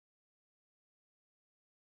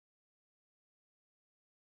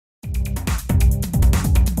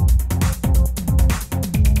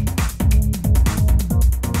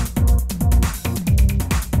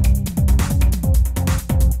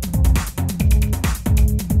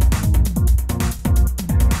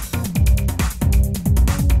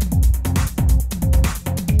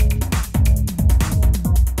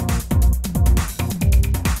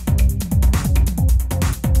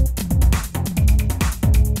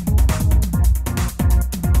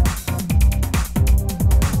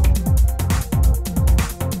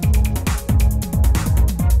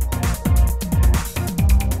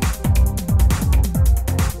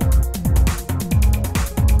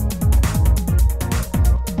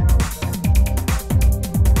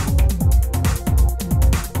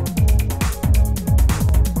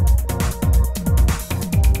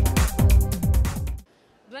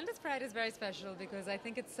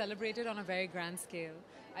think it's celebrated on a very grand scale.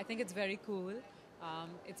 I think it's very cool.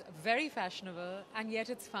 It's very fashionable and yet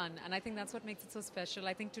it's fun, and I think that's what makes it so special.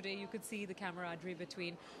 I think today you could see the camaraderie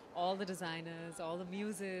between all the designers, all the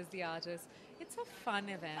muses, the artists. It's a fun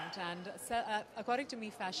event, and according to me,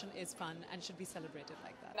 fashion is fun and should be celebrated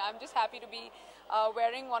like that. I'm just happy to be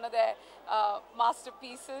wearing one of their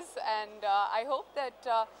masterpieces, and I hope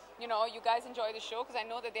that you guys enjoy the show, because I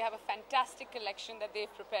know that they have a fantastic collection that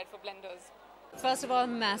they've prepared for blenders. First of all,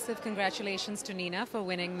 massive congratulations to Nina for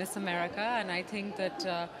winning Miss America, and I think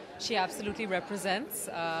that she absolutely represents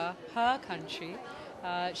her country.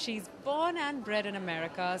 She's born and bred in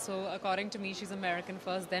America, so according to me, she's American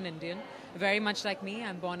first, then Indian. Very much like me,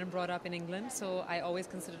 I'm born and brought up in England, so I always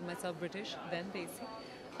considered myself British, then Desi.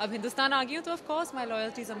 Ab Hindustan aa gayi hu, to of course my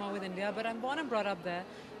loyalties are more with India, but I'm born and brought up there,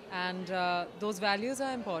 and those values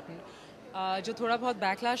are important. Jo thoda bahut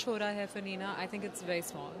backlash ho raha hai for Nina, I think it's very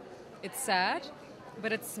small. It's sad,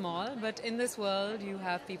 but it's small. But in this world, you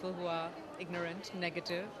have people who are ignorant,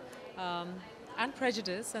 negative, and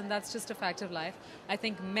prejudiced, and that's just a fact of life. I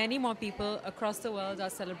think many more people across the world are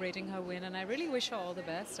celebrating her win, and I really wish her all the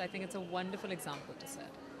best. I think it's a wonderful example to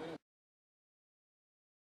set.